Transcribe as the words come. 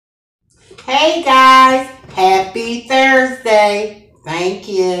Hey guys, happy Thursday. Thank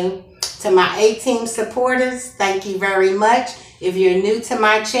you. To my A-Team supporters, thank you very much. If you're new to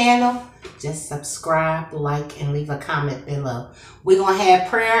my channel, just subscribe, like, and leave a comment below. We're going to have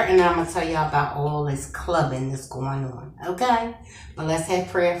prayer, and I'm going to tell y'all about all this clubbing that's going on. Okay? But let's have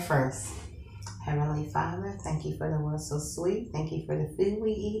prayer first. Heavenly Father, thank you for the word so sweet. Thank you for the food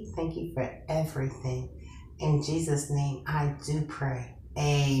we eat. Thank you for everything. In Jesus' name, I do pray.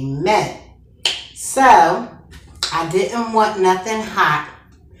 Amen. So, I didn't want nothing hot.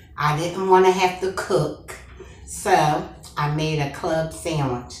 I didn't want to have to cook. So, I made a club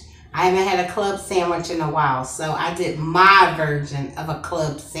sandwich. I haven't had a club sandwich in a while, so I did my version of a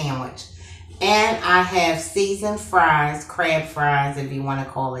club sandwich. And I have seasoned fries, crab fries if you want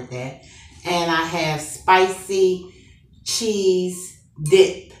to call it that. And I have spicy cheese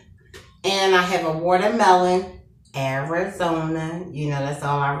dip. And I have a watermelon, Arizona. You know, that's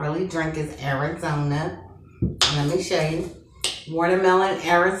all I really drink is Arizona. Let me show you. Watermelon,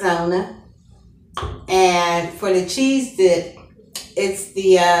 Arizona. And for the cheese dip, it's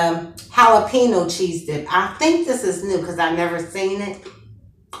the jalapeno cheese dip. I think this is new because I've never seen it.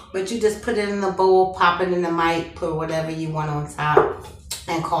 But you just put it in the bowl, pop it in the mic, put whatever you want on top,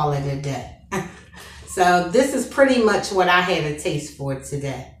 and call it a day. So this is pretty much what I had a taste for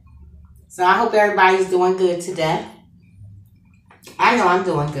today. So I hope everybody's doing good today. I know I'm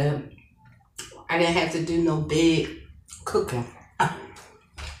doing good. I didn't have to do no big cooking.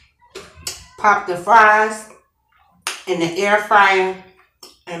 Pop the fries in the air fryer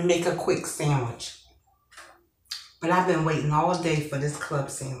and make a quick sandwich. But I've been waiting all day for this club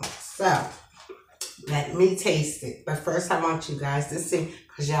sandwich. So let me taste it. But first I want you guys to see,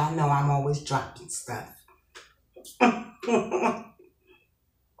 because y'all know I'm always dropping stuff.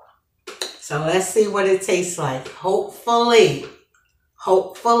 So let's see what it tastes like. Hopefully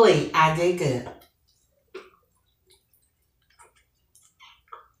I did good.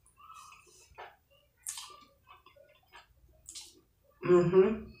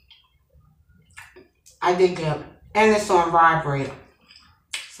 I did good. And it's on rye bread.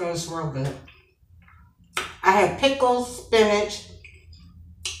 So it's real good. I had pickles, spinach,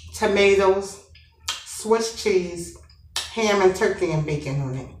 tomatoes, Swiss cheese, ham and turkey and bacon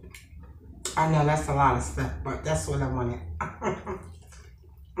on it. I know that's a lot of stuff, but that's what I wanted.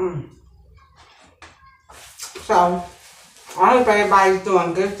 So, I hope everybody's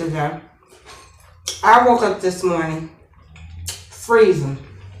doing good today. I woke up this morning freezing.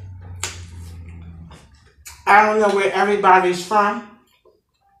 I don't know where everybody's from,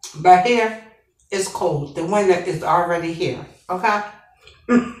 but here it's cold. The winter is already here, okay?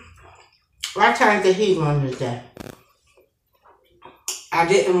 I turned the heat on today. I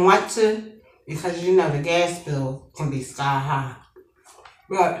didn't want to because, you know, the gas bill can be sky high.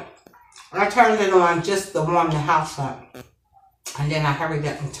 But I turned it on just to warm the house up. And then I hurried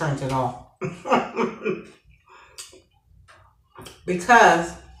up and turned it off.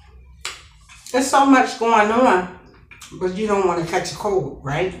 Because there's so much going on, but you don't want to catch a cold,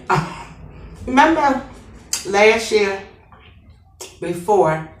 right? Remember last year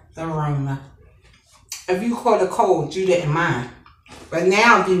before the Rona, if you caught a cold, you didn't mind. But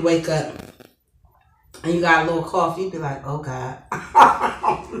now if you wake up and you got a little cough, you'd be like, oh God.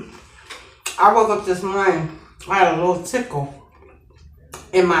 I woke up this morning, I had a little tickle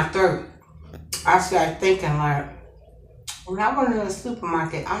in my throat. I started thinking like, when I went to the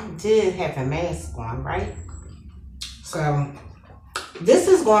supermarket, I did have a mask on, right? So this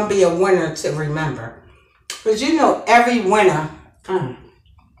is going to be a winter to remember. But you know, every winter,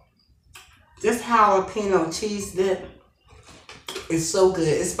 this jalapeno cheese dip is so good.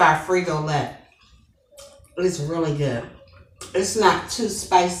 It's by Frito-Lay. It's really good. It's not too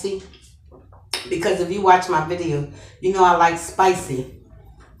spicy. Because if you watch my video, you know I like spicy.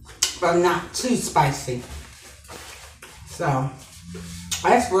 But not too spicy. So,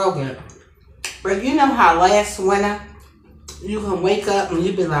 that's real good. But you know how last winter, you can wake up and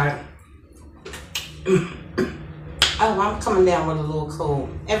you be like, oh, I'm coming down with a little cold.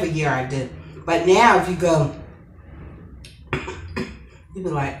 Every year I do. But now if you go, you be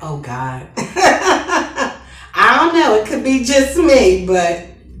like, oh God. I don't know. It could be just me, but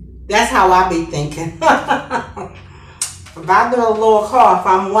that's how I be thinking. If I do a little cough,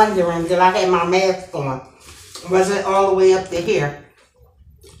 I'm wondering, did I have my mask on? Was it all the way up to here?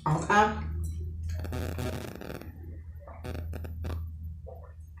 Okay.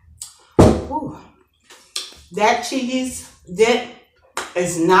 Ooh. That cheese dip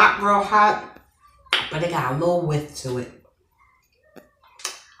is not real hot, but it got a little whiff to it.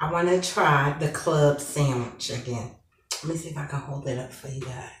 I want to try the club sandwich again. Let me see if I can hold it up for you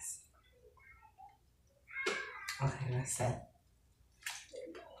guys. Okay, let's see.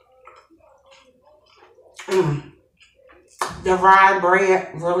 The rye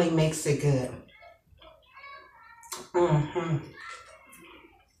bread really makes it good.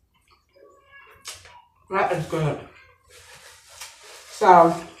 That is good.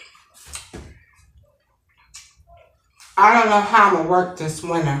 So, I don't know how I'm going to work this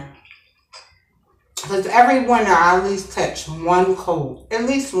winter. Because every winter I at least catch one cold. At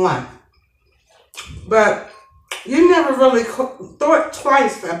least one. But you never really thought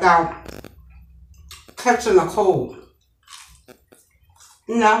twice about catching a cold.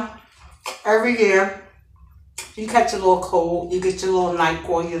 You know, every year you catch a little cold, you get your little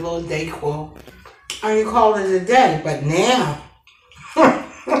NyQuil, your little Dayquil, and you call it a day. But now,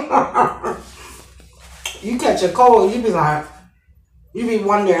 you catch a cold, you be like, you be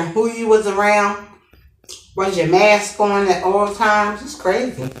wondering who you was around. Was your mask on at all times? It's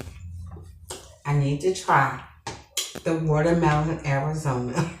crazy. I need to try the watermelon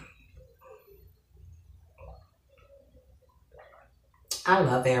Arizona. I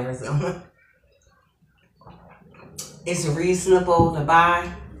love Arizona. It's reasonable to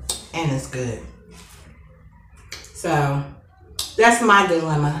buy and it's good. So that's my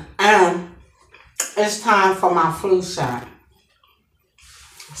dilemma. It's time for my flu shot.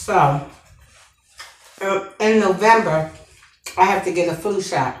 So in November, I have to get a flu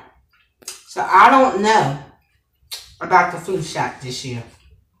shot. So I don't know about the flu shot this year.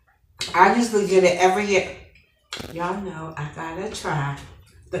 I usually get it every year. Y'all know I gotta try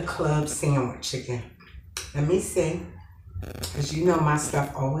the club sandwich again. Let me see. Because you know my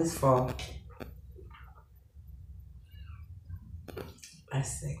stuff always falls.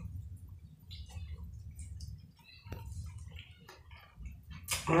 Let's see.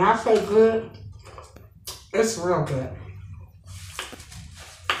 When I say good, it's real good.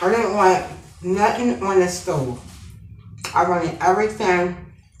 I didn't want nothing on the stove. I wanted everything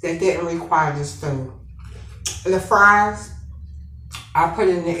that didn't require the stove. The fries, I put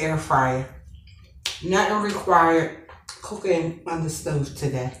in the air fryer. Nothing required cooking on the stove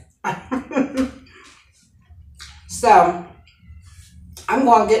today. So, I'm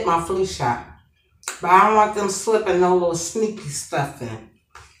going to get my flu shot. But I don't want them slipping no little sneaky stuff in.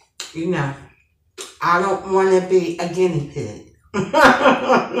 You know, I don't want to be a guinea pig.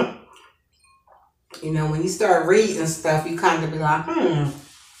 You know, when you start reading stuff, you kind of be like,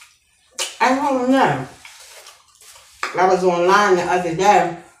 I don't know. I was online the other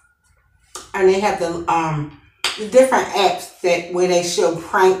day, and they have the different apps that where they show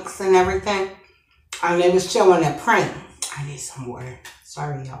pranks and everything. And they was showing a prank. I need some water.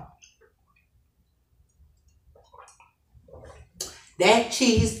 Sorry, y'all. That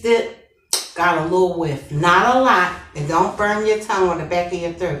cheese dip got a little whiff. Not a lot. It don't burn your tongue on the back of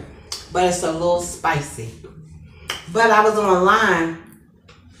your throat. But it's a little spicy. But I was online,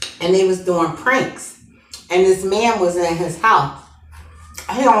 and they was doing pranks. And this man was in his house.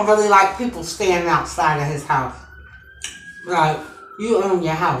 He don't really like people standing outside of his house. Like, you own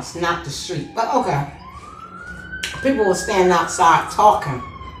your house, not the street. But okay. People were standing outside talking.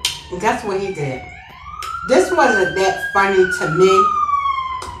 And guess what he did? This wasn't that funny to me.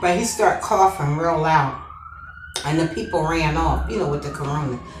 But he started coughing real loud. And the people ran off. You know, with the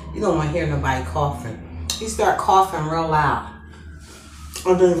corona. You don't want to hear nobody coughing. He started coughing real loud.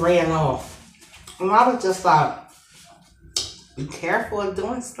 And then ran off. And I was just like, be careful of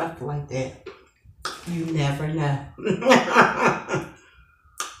doing stuff like that. You never know.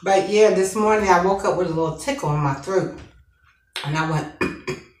 But yeah, this morning I woke up with a little tickle in my throat. And I went,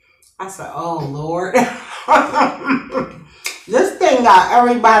 I said, oh Lord. This thing got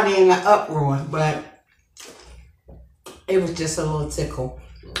everybody in an uproar, but it was just a little tickle.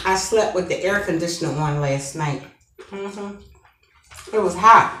 I slept with the air conditioner on last night. It was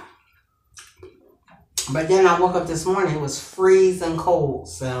hot. But then I woke up this morning, it was freezing cold,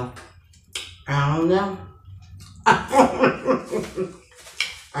 so I don't know. I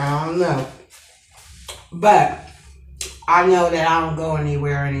don't know. But I know that I don't go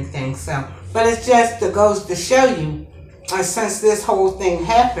anywhere or anything, so. But it's just, it goes to show you, since this whole thing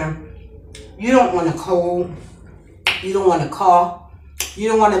happened, you don't want to cold, you don't want to cough, you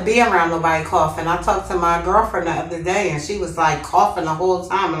don't want to be around nobody coughing. I talked to my girlfriend the other day, and she was like coughing the whole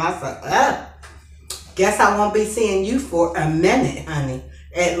time, and I said, guess I won't be seeing you for a minute, honey.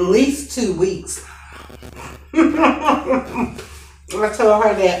 At least 2 weeks. I told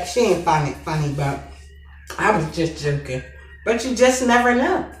her that she ain't find it funny, but I was just joking. But you just never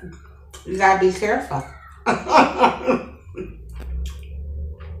know. You gotta be careful.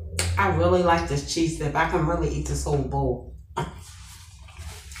 I really like this cheese dip. I can really eat this whole bowl.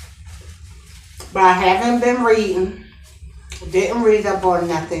 But I haven't been reading. Didn't read up on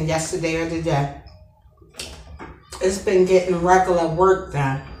nothing yesterday or today. It's been getting regular work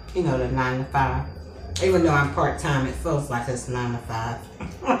done. You know, the 9 to 5. Even though I'm part-time, it feels like it's 9 to 5.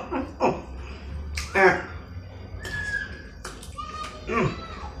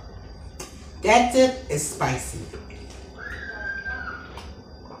 That dip is spicy.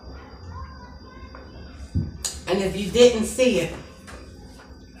 And if you didn't see it,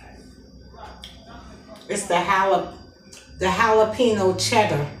 it's the jalapeno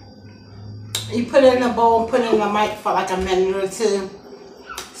cheddar. You put it in a bowl, put it in the mic for like a minute or two,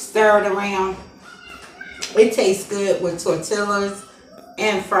 stir it around. It tastes good with tortillas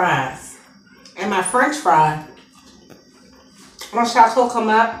and fries. And my French fry, once I cook them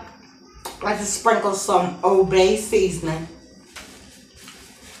up, I just sprinkle some Old Bay seasoning.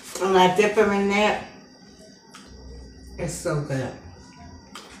 And I dip them in that. It's so good.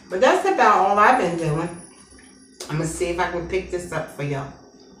 But that's about all I've been doing. I'm going to see if I can pick this up for y'all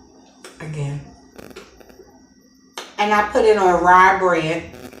again. And I put it on rye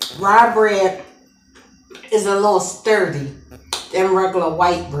bread. Rye bread is a little sturdy than regular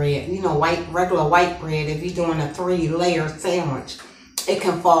white bread. You know, regular white bread, if you're doing a 3-layer sandwich, it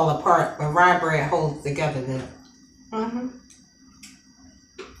can fall apart, but rye bread holds together good.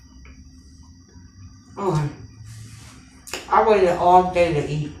 I waited all day to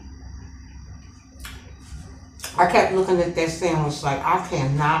eat. I kept looking at that sandwich like, I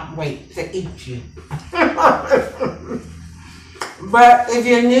cannot wait to eat you. But if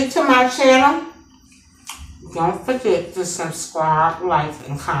you're new to my channel, don't forget to subscribe, like,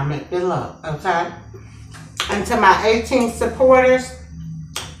 and comment below, okay? And to my 18 supporters,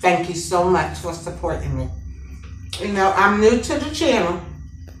 thank you so much for supporting me. You know, I'm new to the channel.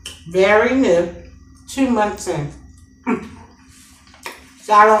 Very new. 2 months in.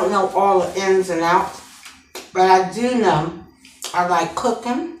 So I don't know all the ins and outs. But I do know I like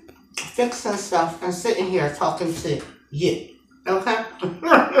cooking, fixing stuff, and sitting here talking to you. Okay?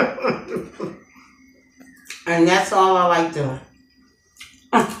 And that's all I like doing.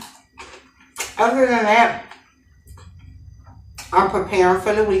 Other than that, I'm preparing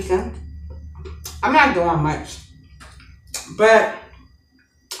for the weekend. I'm not doing much. But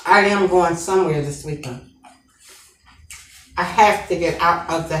I am going somewhere this weekend. I have to get out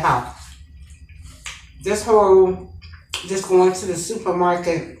of the house. This whole just going to the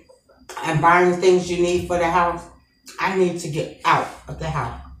supermarket and buying things you need for the house, I need to get out of the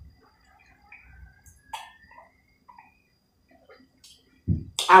house.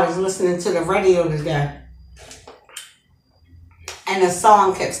 I was listening to the radio today, and a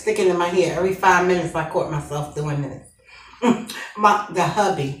song kept sticking in my head. Every 5 minutes I caught myself doing this. The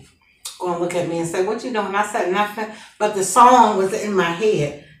hubby gonna look at me and say, "What you doing?" I said nothing, but the song was in my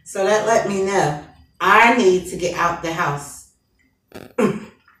head, so that let me know I need to get out the house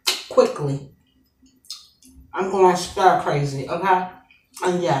quickly. I'm going stir crazy, okay?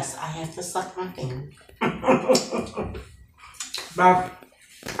 And yes, I have to suck my finger. But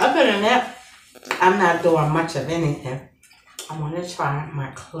other than that, I'm not doing much of anything. I want to try my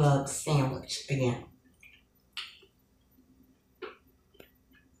club sandwich again.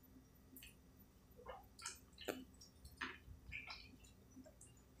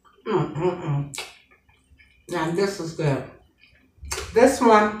 Now this is good. This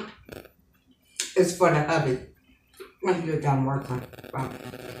one is for the hubby when you're done working.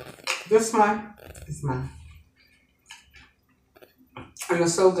 This one is mine. And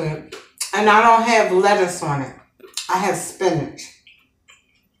it's so good. And I don't have lettuce on it. I have spinach.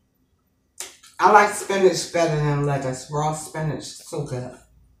 I like spinach better than lettuce. Raw spinach is so good.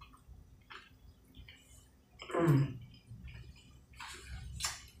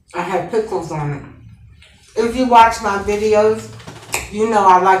 I have pickles on it. If you watch my videos, you know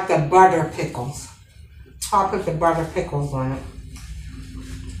I like the butter pickles. I'll put the butter pickles on it.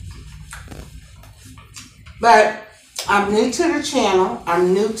 But I'm new to the channel.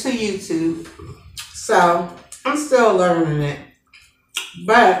 I'm new to YouTube. So I'm still learning it.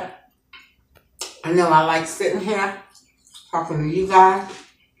 But I know I like sitting here talking to you guys,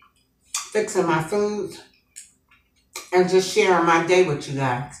 fixing my food, and just sharing my day with you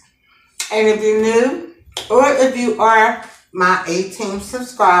guys. And if you're new, or if you are my 18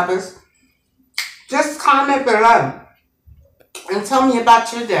 subscribers, just comment below and tell me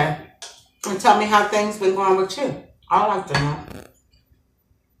about your day. And tell me how things been going with you. I like to know.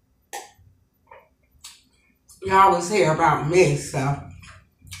 You always hear about me, so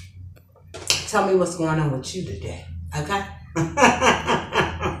tell me what's going on with you today, okay?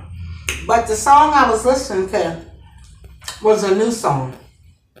 But the song I was listening to was a new song.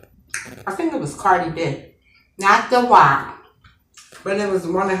 I think it was Cardi B. Not The Wop, but it was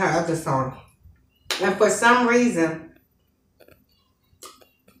one of her other songs. And for some reason,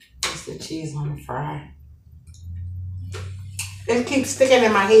 it's the cheese on the fry. It keeps sticking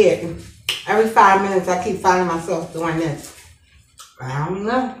in my head. Every 5 minutes, I keep finding myself doing this. I don't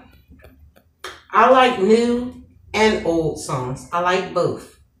know. I like new and old songs. I like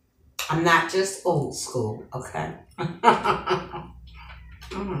both. I'm not just old school, okay?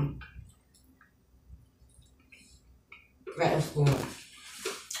 That is good.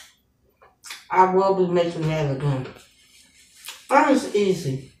 I will be making that again. That is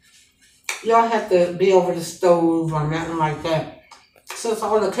easy. You don't have to be over the stove or nothing like that. Since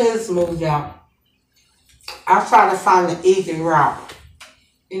all the kids moved out, I try to find the easy route,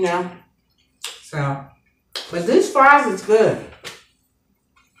 you know? So, but these fries is good.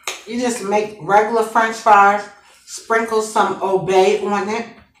 You just make regular French fries, sprinkle some Old Bay on it,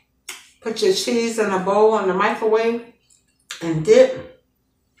 put your cheese in a bowl in the microwave, and dip,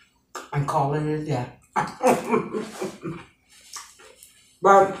 and call it a day.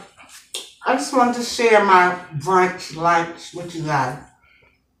 But I just wanted to share my brunch lunch with you guys.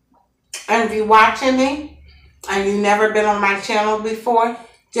 And if you're watching me and you've never been on my channel before,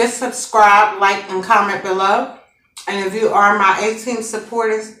 just subscribe, like, and comment below. And if you are my A-Team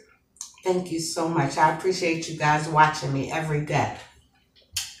supporters, thank you so much. I appreciate you guys watching me every day.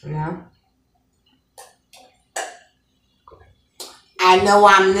 You know? I know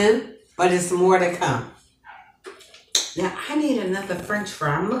I'm new, but it's more to come. Now, I need another French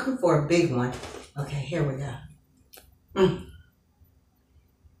fry. I'm looking for a big one. Okay, here we go.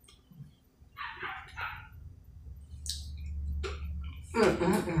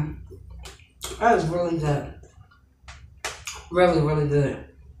 That is really good. Really, really good.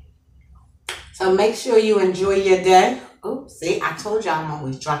 So make sure you enjoy your day. Oh, see, I told you I'm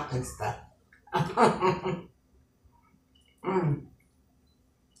always dropping stuff.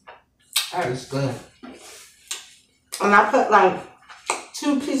 That is good. And I put like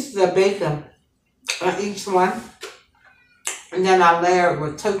 2 pieces of bacon on each one. And then I layer it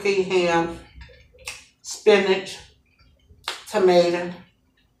with turkey, ham, spinach, tomato,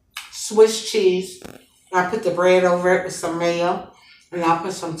 Swiss cheese. I put the bread over it with some mayo. And I'll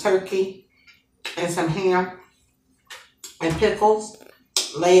put some turkey and some ham and pickles.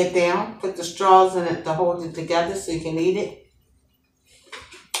 Lay it down. Put the straws in it to hold it together so you can eat it.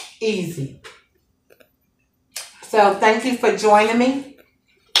 Easy. So thank you for joining me.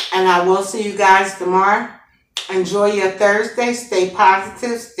 And I will see you guys tomorrow. Enjoy your Thursday. Stay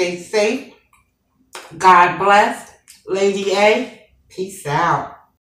positive. Stay safe. God bless. Lady A, peace out.